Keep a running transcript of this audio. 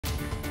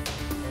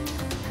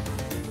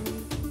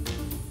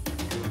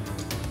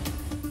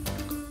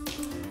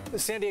The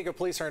San Diego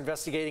police are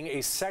investigating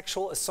a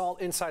sexual assault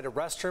inside a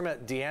restroom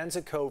at De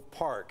Anza Cove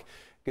Park.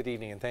 Good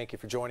evening and thank you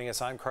for joining us.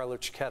 I'm Carlo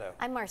Cicchetto.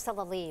 I'm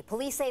Marcella Lee.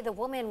 Police say the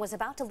woman was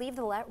about to leave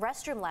the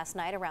restroom last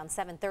night around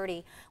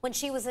 7:30 when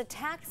she was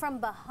attacked from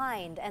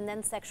behind and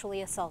then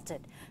sexually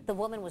assaulted. The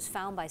woman was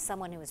found by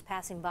someone who was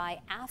passing by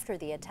after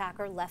the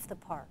attacker left the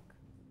park.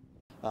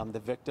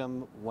 The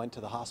victim went to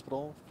the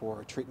hospital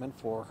for treatment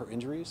for her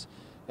injuries,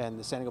 and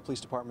the San Diego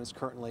Police Department is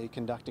currently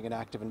conducting an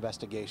active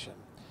investigation.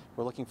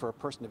 We're looking for a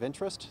person of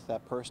interest.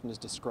 That person is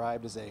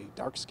described as a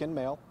dark-skinned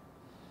male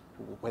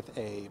with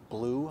a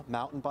blue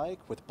mountain bike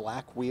with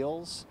black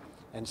wheels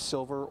and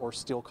silver or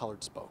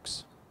steel-colored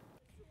spokes.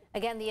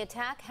 Again, the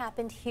attack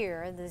happened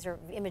here. These are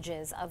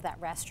images of that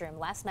restroom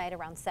last night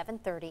around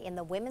 7:30 in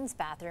the women's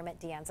bathroom at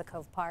De Anza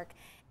Cove Park.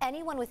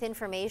 Anyone with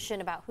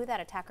information about who that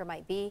attacker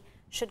might be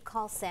should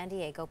call San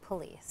Diego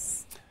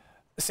Police.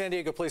 San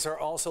Diego police are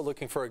also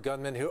looking for a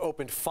gunman who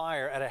opened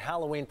fire at a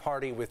Halloween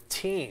party with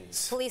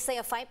teens. Police say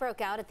a fight broke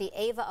out at the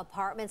Ava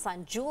Apartments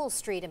on Jewel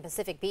Street in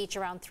Pacific Beach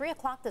around 3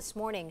 o'clock this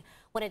morning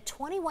when a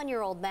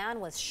 21-year-old man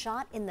was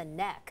shot in the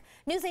neck.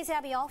 News 8's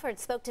Abby Alford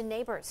spoke to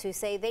neighbors who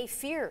say they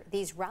fear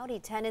these rowdy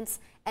tenants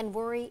and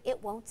worry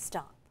it won't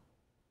stop.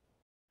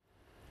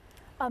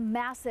 A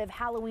massive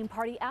Halloween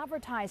party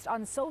advertised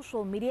on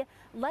social media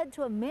led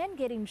to a man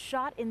getting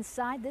shot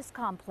inside this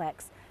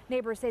complex.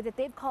 Neighbors say that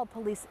they've called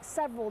police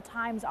several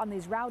times on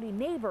these rowdy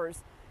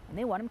neighbors and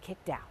they want them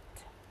kicked out.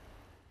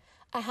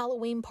 A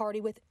Halloween party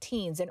with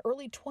teens and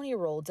early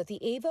 20-year-olds at the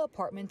Ava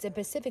Apartments in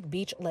Pacific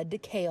Beach led to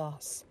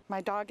chaos.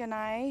 My dog and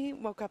I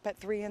woke up at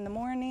 3 in the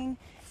morning,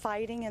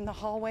 fighting in the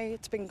hallway.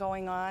 It's been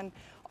going on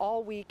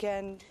all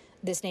weekend.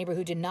 This neighbor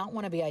who did not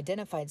want to be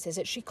identified says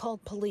that she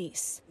called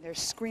police. They're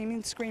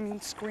screaming, screaming,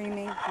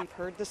 screaming. We've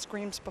heard the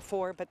screams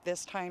before, but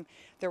this time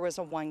there was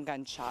a one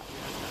gunshot.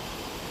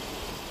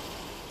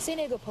 San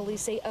Diego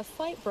police say a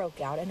fight broke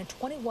out and a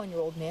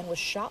 21-year-old man was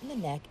shot in the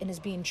neck and is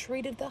being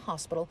treated at the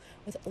hospital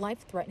with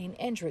life-threatening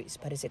injuries,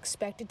 but is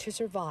expected to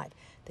survive.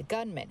 The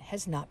gunman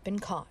has not been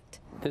caught.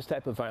 This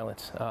type of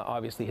violence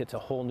obviously hits a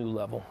whole new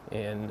level,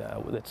 and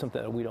that's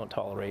something that we don't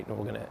tolerate, and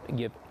we're going to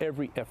give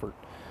every effort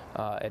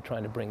at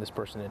trying to bring this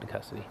person into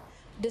custody.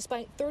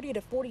 Despite 30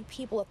 to 40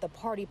 people at the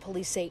party,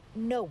 police say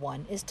no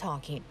one is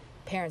talking.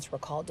 Parents were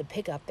called to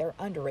pick up their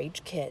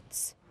underage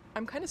kids.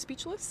 I'm kind of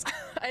speechless.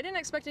 I didn't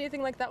expect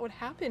anything like that would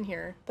happen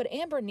here. But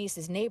Amber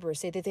Neese's neighbors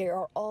say that they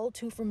are all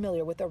too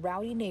familiar with the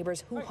rowdy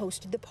neighbors who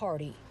hosted the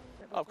party.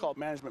 I've called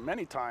management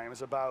many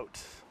times about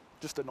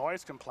just the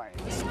noise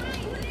complaints.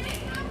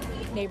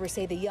 Neighbors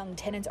say the young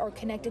tenants are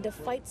connected to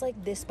fights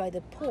like this by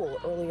the pool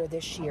earlier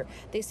this year.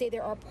 They say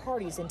there are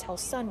parties until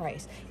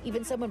sunrise.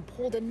 Even someone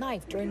pulled a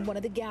knife during one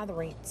of the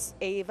gatherings.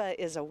 Ava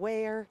is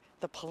aware.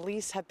 The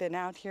police have been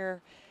out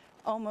here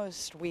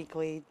almost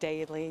weekly,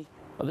 daily.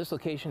 Well, this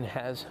location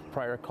has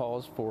prior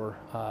calls for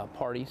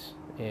parties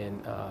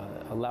and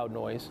a loud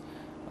noise,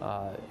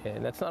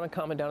 and that's not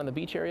uncommon down in the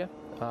beach area,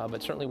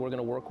 but certainly we're going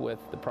to work with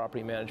the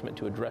property management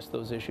to address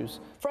those issues.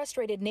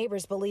 Frustrated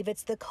neighbors believe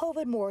it's the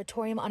COVID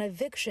moratorium on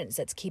evictions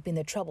that's keeping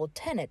the troubled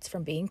tenants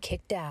from being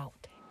kicked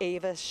out.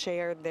 Ava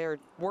shared they're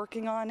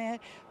working on it,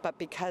 but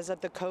because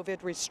of the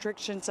COVID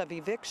restrictions of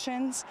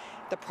evictions,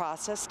 the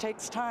process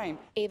takes time.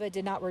 Ava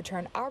did not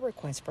return our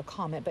request for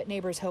comment, but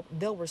neighbors hope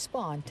they'll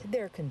respond to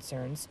their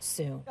concerns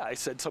soon. I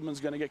said someone's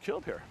going to get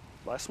killed here.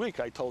 Last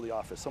week I told the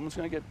office someone's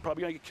probably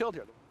going to get killed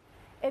here.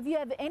 If you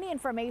have any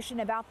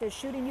information about this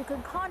shooting, you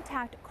can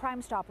contact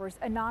Crime Stoppers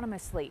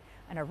anonymously.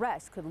 An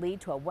arrest could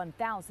lead to a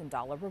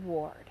 $1,000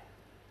 reward.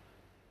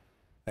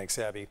 Thanks,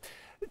 Abby.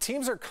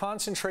 Teams are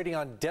concentrating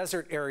on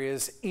desert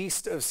areas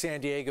east of San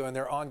Diego in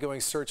their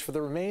ongoing search for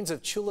the remains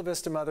of Chula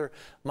Vista mother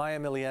Maya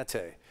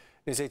Millete.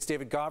 News 8's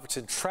David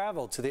Govertson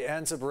traveled to the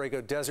Anza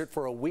Borrego Desert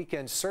for a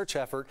weekend search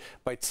effort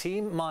by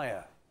Team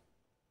Maya.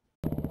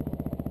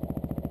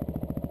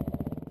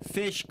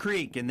 Fish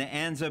Creek in the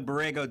Anza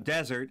Borrego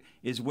Desert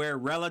is where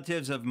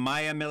relatives of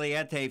Maya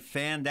Millete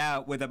fanned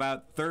out with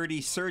about 30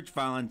 search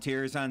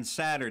volunteers on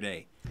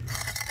Saturday,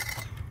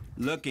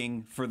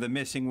 looking for the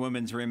missing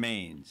woman's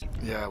remains.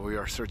 Yeah, we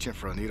are searching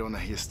for a needle in a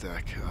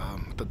haystack.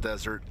 The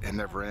desert, it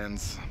never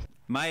ends.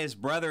 Maya's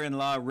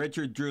brother-in-law,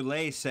 Richard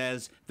Droulet,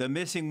 says the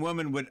missing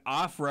woman would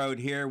off-road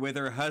here with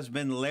her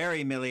husband,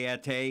 Larry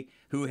Millete,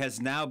 who has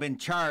now been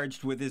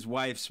charged with his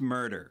wife's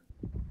murder.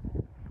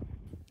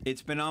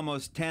 It's been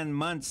almost 10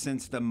 months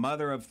since the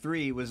mother of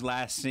 3 was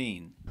last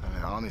seen.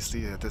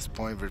 Honestly, at this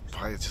point, we're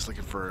probably just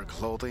looking for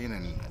clothing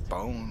and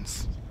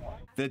bones.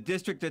 The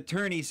district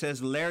attorney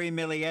says Larry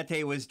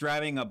Millete was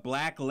driving a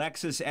black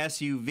Lexus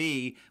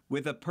SUV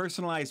with a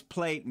personalized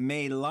plate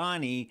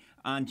Meilani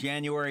on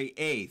January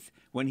 8th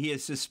when he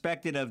is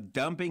suspected of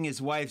dumping his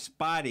wife's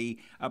body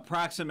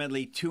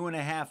approximately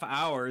 2.5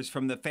 hours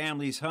from the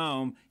family's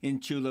home in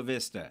Chula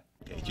Vista.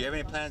 Okay. Do you have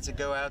any plans to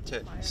go out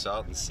to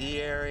Salton Sea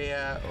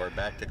area or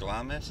back to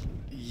Glamis?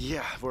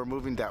 Yeah, we're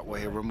moving that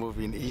way. We're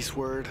moving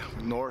eastward,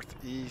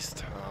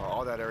 northeast,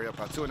 all that area,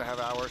 about 2.5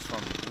 hours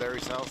from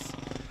Larry's house.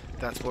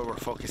 That's where we're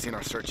focusing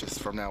our searches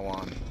from now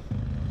on.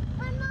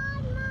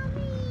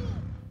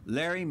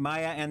 Larry,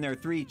 Maya, and their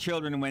 3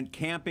 children went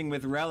camping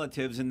with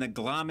relatives in the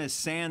Glamis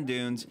sand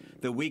dunes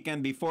the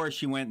weekend before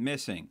she went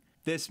missing.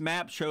 This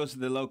map shows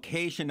the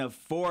location of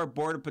 4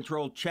 Border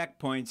Patrol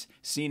checkpoints,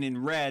 seen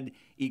in red,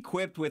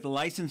 equipped with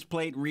license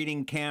plate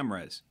reading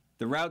cameras.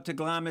 The route to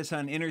Glamis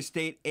on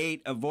Interstate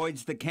 8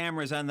 avoids the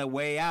cameras on the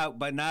way out,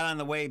 but not on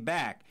the way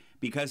back,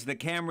 because the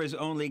cameras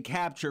only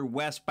capture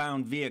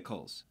westbound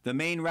vehicles. The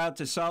main route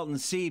to Salton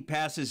Sea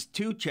passes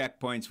 2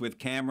 checkpoints with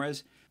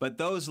cameras, but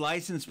those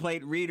license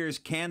plate readers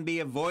can be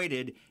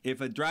avoided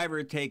if a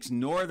driver takes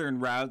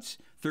northern routes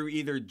through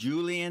either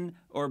Julian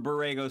or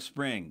Borrego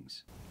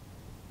Springs.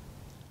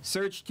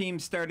 Search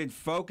teams started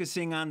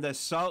focusing on the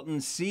Salton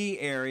Sea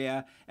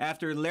area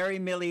after Larry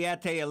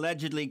Miliete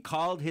allegedly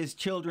called his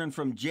children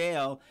from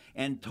jail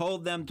and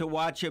told them to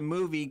watch a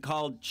movie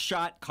called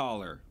Shot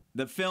Caller.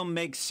 The film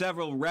makes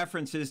several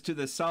references to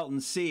the Salton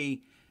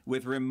Sea,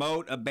 with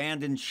remote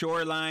abandoned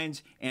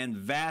shorelines and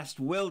vast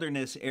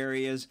wilderness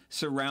areas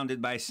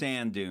surrounded by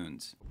sand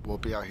dunes. We'll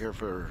be out here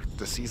for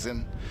the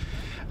season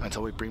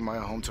until we bring Maya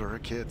home to her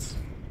kids.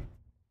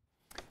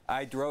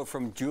 I drove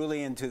from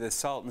Julian to the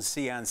Salton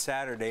Sea on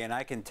Saturday, and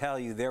I can tell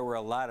you there were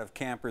a lot of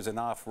campers and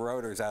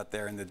off-roaders out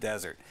there in the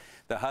desert.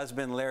 The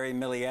husband, Larry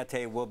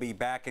Miliete, will be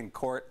back in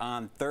court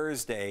on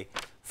Thursday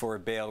for a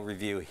bail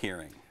review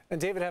hearing. And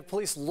David, have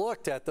police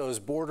looked at those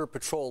Border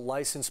Patrol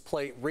license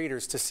plate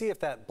readers to see if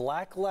that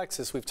black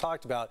Lexus we've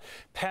talked about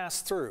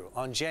passed through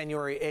on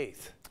January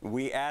 8th?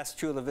 We asked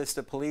Chula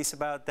Vista Police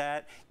about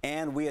that,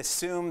 and we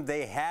assume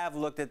they have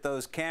looked at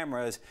those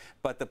cameras,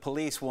 but the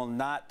police will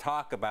not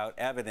talk about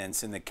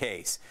evidence in the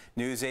case.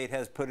 News 8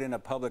 has put in a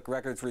public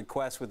records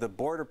request with the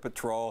Border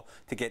Patrol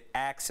to get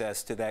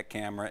access to that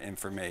camera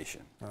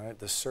information. All right,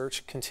 the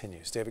search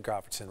continues. David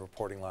Goffredson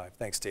reporting live.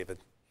 Thanks, David.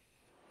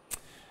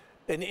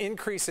 An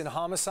increase in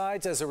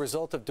homicides as a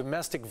result of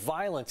domestic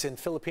violence in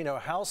Filipino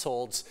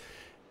households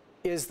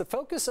is the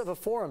focus of a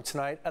forum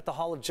tonight at the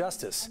Hall of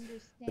Justice.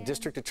 The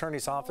District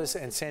Attorney's Office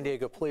and San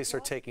Diego Police are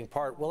taking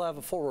part. We'll have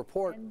a full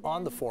report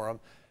on the forum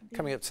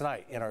coming up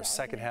tonight in our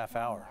second half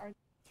hour.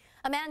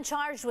 A man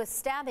charged with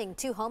stabbing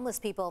 2 homeless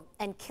people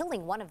and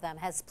killing one of them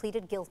has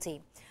pleaded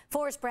guilty.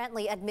 Forrest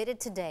Brantley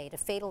admitted today to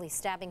fatally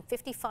stabbing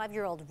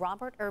 55-year-old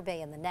Robert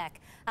Urbay in the neck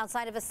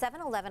outside of a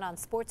 7-Eleven on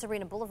Sports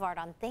Arena Boulevard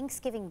on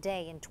Thanksgiving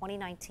Day in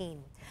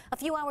 2019. A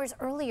few hours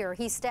earlier,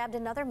 he stabbed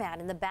another man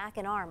in the back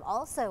and arm,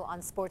 also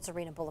on Sports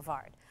Arena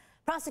Boulevard.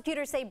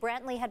 Prosecutors say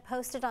Brantley had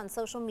posted on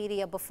social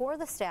media before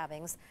the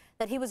stabbings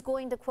that he was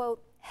going to,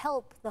 quote,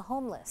 help the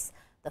homeless.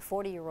 The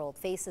 40-year-old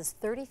faces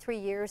 33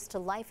 years to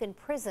life in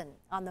prison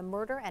on the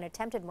murder and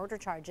attempted murder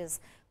charges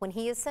when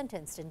he is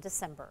sentenced in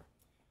December.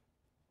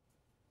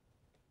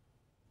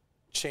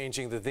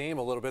 Changing the theme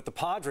a little bit, the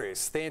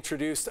Padres, they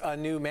introduced a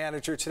new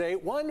manager today.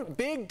 One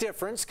big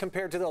difference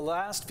compared to the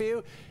last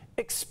few,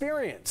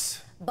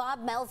 experience.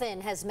 Bob Melvin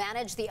has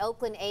managed the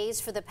Oakland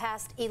A's for the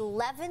past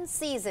 11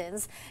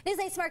 seasons. News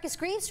 8's Marcus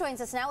Greaves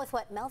joins us now with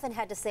what Melvin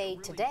had to say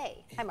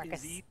today. Hi,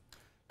 Marcus.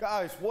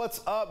 Guys,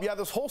 what's up? Yeah,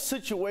 this whole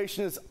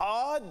situation is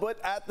odd,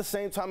 but at the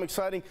same time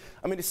exciting.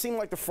 I mean, it seemed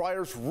like the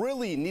Friars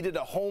really needed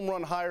a home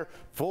run hire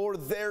for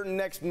their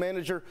next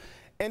manager.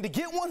 And to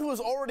get one who is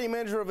already a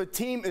manager of a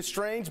team is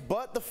strange,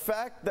 but the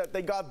fact that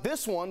they got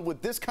this one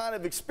with this kind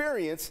of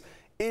experience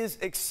is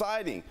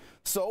exciting.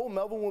 So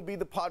Melvin will be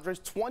the Padres'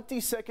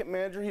 22nd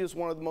manager. He is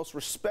one of the most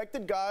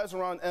respected guys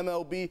around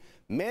MLB,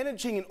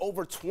 managing in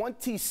over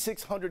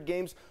 2,600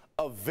 games.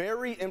 A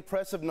very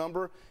impressive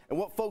number, and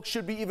what folks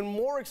should be even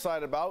more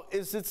excited about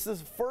is it's the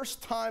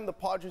first time the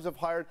Padres have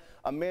hired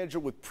a manager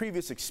with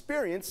previous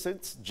experience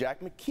since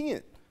Jack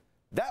McKeon.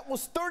 That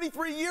was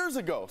 33 years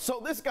ago,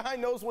 so this guy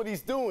knows what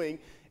he's doing,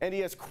 and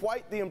he's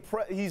quite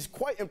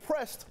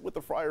impressed with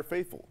the Friar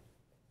faithful.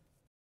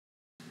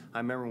 I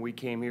remember when we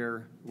came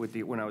here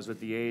when I was with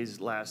the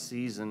A's last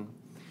season.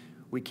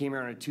 We came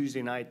here on a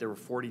Tuesday night. There were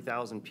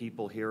 40,000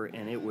 people here,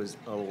 and it was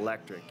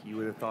electric. You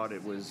would have thought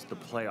it was the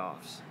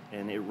playoffs,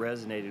 and it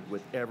resonated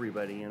with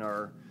everybody in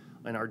our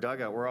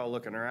dugout. We're all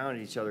looking around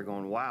at each other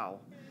going, wow.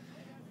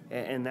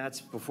 And that's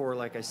before,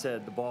 like I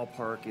said, the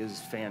ballpark is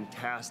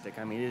fantastic.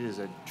 I mean, it is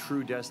a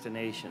true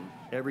destination.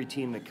 Every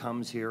team that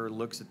comes here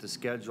looks at the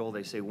schedule.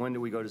 They say, when do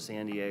we go to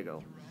San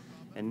Diego?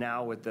 And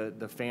now with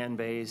the fan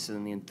base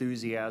and the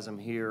enthusiasm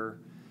here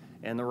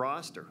and the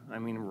roster, I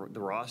mean,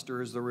 the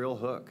roster is the real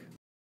hook.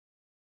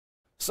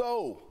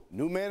 So,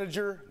 new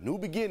manager, new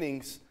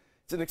beginnings.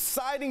 It's an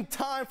exciting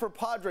time for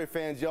Padre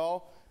fans,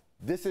 y'all.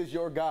 This is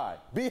your guy.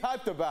 Be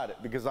hyped about it,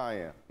 because I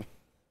am.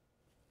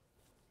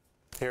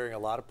 Hearing a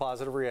lot of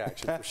positive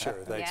reaction for sure.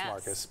 Thanks, yes.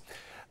 Marcus.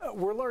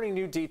 We're learning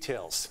new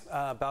details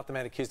about the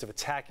man accused of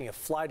attacking a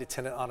flight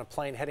attendant on a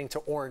plane heading to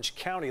Orange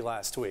County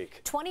last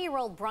week.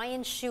 20-year-old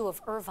Brian Hsu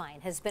of Irvine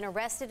has been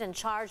arrested and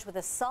charged with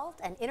assault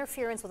and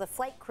interference with a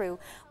flight crew.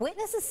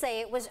 Witnesses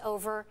say it was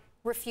over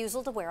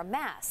refusal to wear a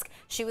mask.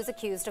 She was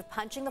accused of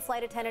punching the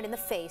flight attendant in the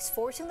face,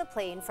 forcing the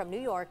plane from New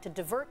York to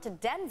divert to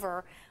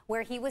Denver,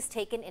 where he was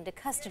taken into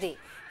custody.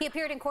 He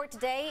appeared in court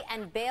today,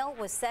 and bail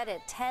was set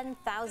at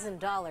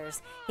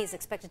 $10,000. He's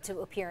expected to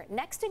appear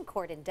next in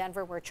court in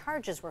Denver, where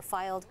charges were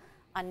filed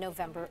on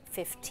November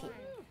 15th.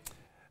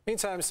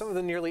 Meantime, some of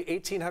the nearly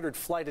 1,800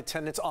 flight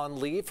attendants on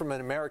leave from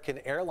American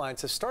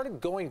Airlines have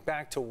started going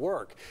back to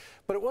work.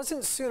 But it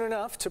wasn't soon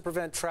enough to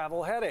prevent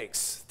travel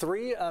headaches.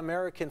 3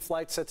 American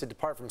flights set to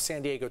depart from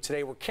San Diego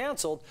today were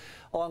canceled,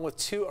 along with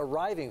 2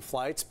 arriving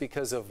flights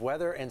because of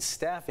weather and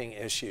staffing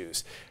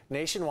issues.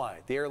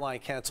 Nationwide, the airline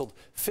canceled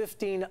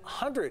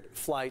 1,500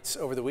 flights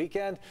over the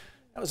weekend.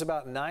 That was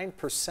about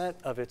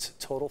 9% of its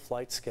total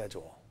flight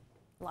schedule.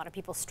 A lot of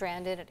people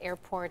stranded at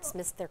airports,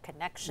 missed their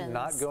connections.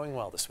 Not going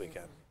well this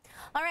weekend.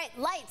 All right,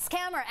 lights,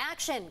 camera,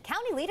 action.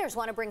 County leaders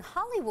want to bring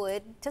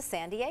Hollywood to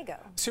San Diego.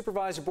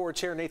 Supervisory Board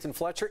Chair Nathan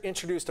Fletcher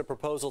introduced a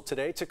proposal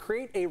today to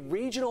create a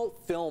regional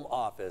film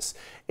office.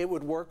 It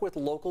would work with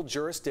local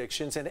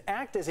jurisdictions and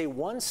act as a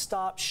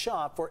one-stop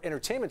shop for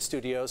entertainment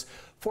studios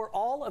for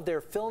all of their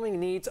filming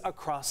needs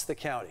across the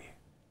county.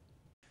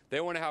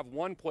 They want to have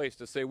one place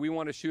to say we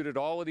want to shoot at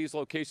all of these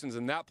locations,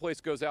 and that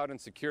place goes out and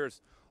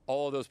secures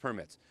all of those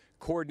permits,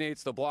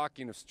 coordinates the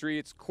blocking of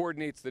streets,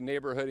 coordinates the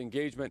neighborhood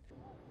engagement.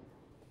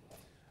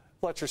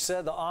 Fletcher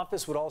said the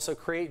office would also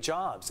create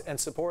jobs and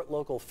support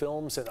local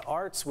films and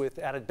arts with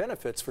added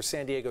benefits for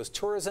San Diego's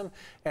tourism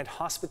and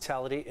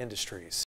hospitality industries.